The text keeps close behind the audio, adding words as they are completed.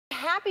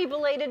happy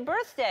belated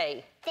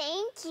birthday.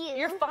 Thank you.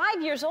 You're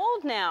 5 years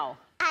old now.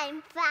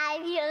 I'm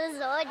 5 years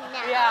old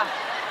now. Yeah.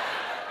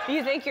 Do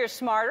you think you're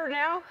smarter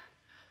now?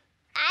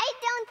 I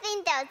don't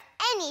think there's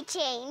any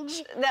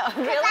change. No,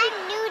 really? Because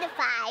I'm new to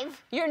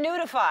 5. You're new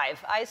to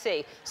 5, I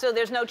see. So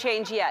there's no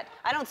change yet.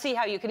 I don't see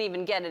how you can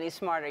even get any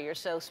smarter. You're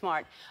so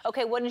smart.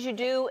 Okay, what did you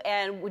do,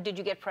 and did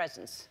you get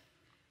presents?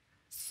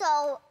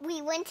 So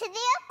we went to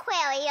the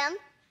aquarium,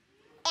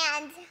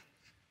 and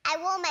I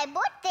wore my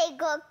birthday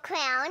girl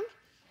crown,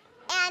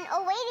 and a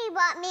lady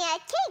brought me a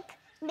cake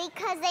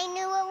because they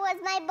knew it was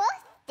my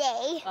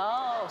birthday.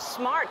 Oh,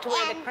 smart to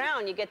wear the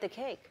crown. You get the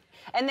cake.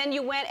 And then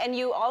you went and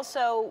you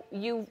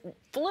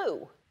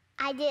flew.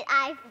 I did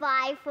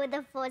I-5 for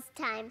the first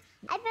time.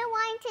 I've been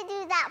wanting to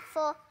do that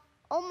for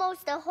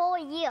almost a whole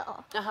year.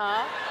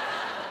 Uh-huh.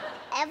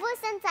 Ever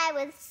since I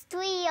was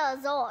 3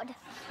 years old.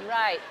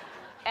 Right.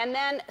 And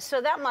then,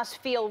 so that must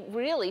feel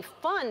really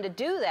fun to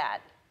do that.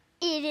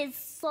 It is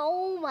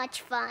so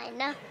much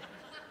fun.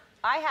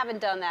 I haven't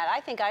done that. I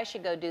think I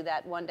should go do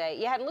that one day.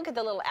 You had to look at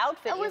the little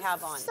outfit you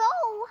have on.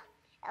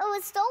 It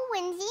was so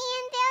windy in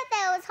there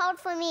that it was hard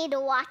for me to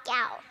walk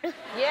out.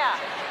 Yeah.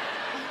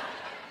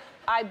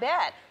 I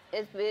bet.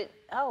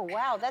 Oh,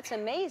 wow, that's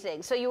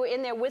amazing. So you were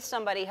in there with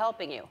somebody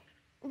helping you?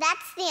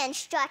 That's the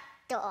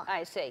instructor.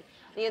 I see.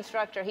 The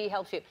instructor, he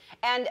helps you.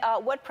 And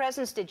what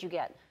presents did you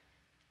get?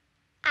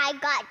 I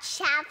got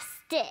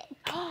chapstick.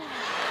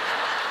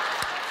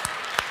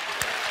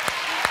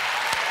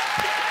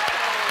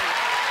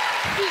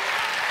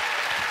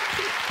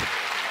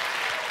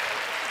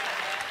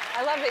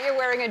 I love that you're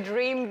wearing a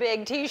Dream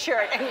Big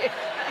t-shirt and you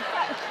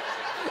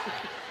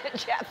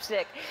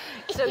chapstick.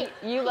 So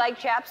you like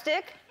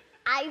chapstick?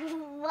 I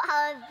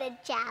love the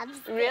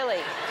chapstick.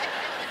 Really?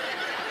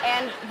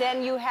 And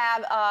then you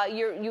have,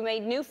 you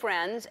made new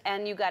friends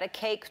and you got a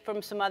cake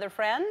from some other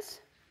friends?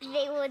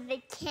 They were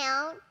the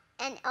Count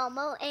and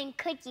Elmo and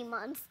Cookie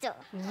Monster.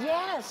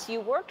 Yes,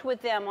 you worked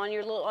with them on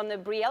on the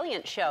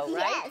Brielle show,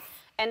 right? Yes.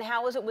 And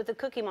how was it with the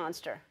Cookie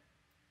Monster?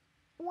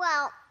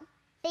 Well,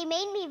 they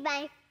made me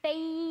my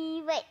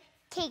favorite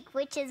cake,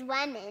 which is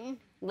lemon.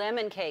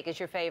 Lemon cake is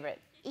your favorite?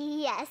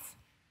 Yes.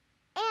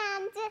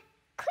 And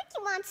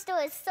Cookie Monster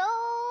is so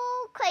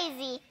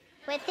crazy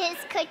with his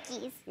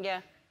cookies.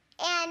 Yeah.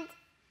 And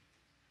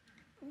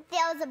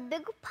there was a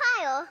big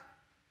pile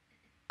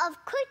of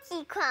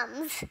cookie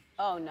crumbs.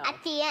 Oh, no.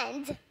 At the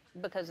end.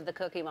 Because of the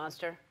Cookie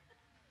Monster?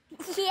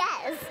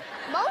 Yes.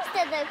 Most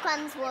of the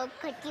crumbs were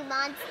Cookie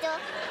Monster.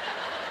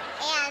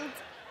 And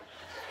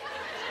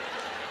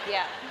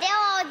yeah. There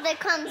all the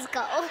crumbs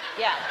go.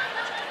 Yeah.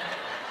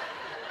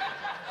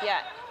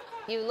 Yeah.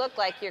 You look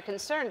like you're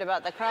concerned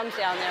about the crumbs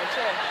down there,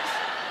 too.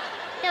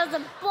 There was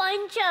a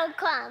bunch of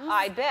crumbs.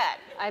 I bet.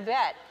 I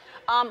bet.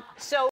 So